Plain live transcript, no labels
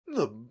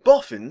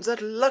boffins at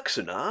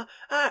Luxinar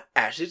are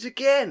at it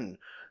again,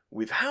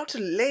 with how to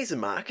laser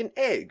mark an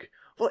egg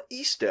for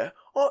Easter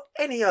or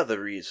any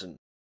other reason.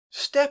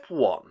 Step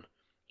 1.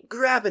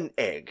 Grab an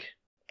egg.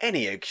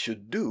 Any egg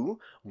should do,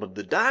 but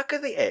the darker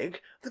the egg,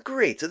 the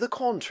greater the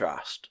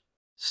contrast.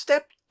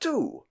 Step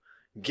 2.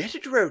 Get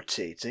it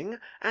rotating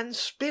and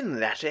spin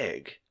that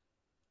egg.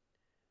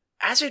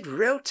 As it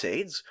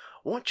rotates,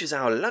 watch as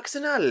our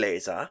Luxinar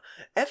laser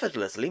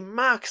effortlessly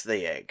marks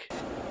the egg.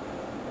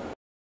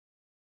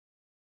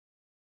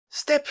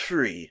 Step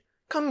 3.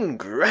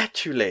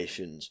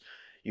 Congratulations!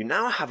 You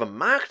now have a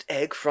marked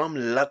egg from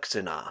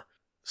Luxinar.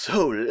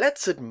 So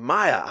let's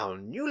admire our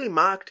newly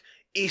marked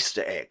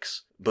Easter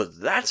eggs. But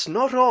that's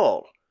not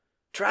all.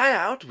 Try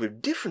out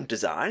with different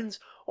designs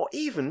or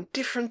even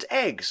different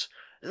eggs,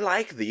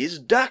 like these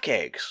duck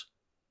eggs.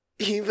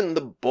 Even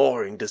the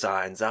boring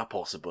designs are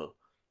possible.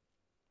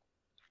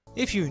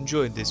 If you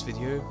enjoyed this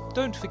video,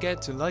 don't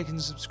forget to like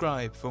and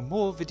subscribe for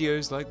more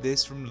videos like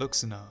this from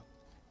Luxinar.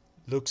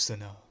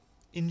 Luxinar,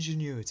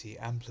 ingenuity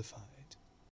amplified.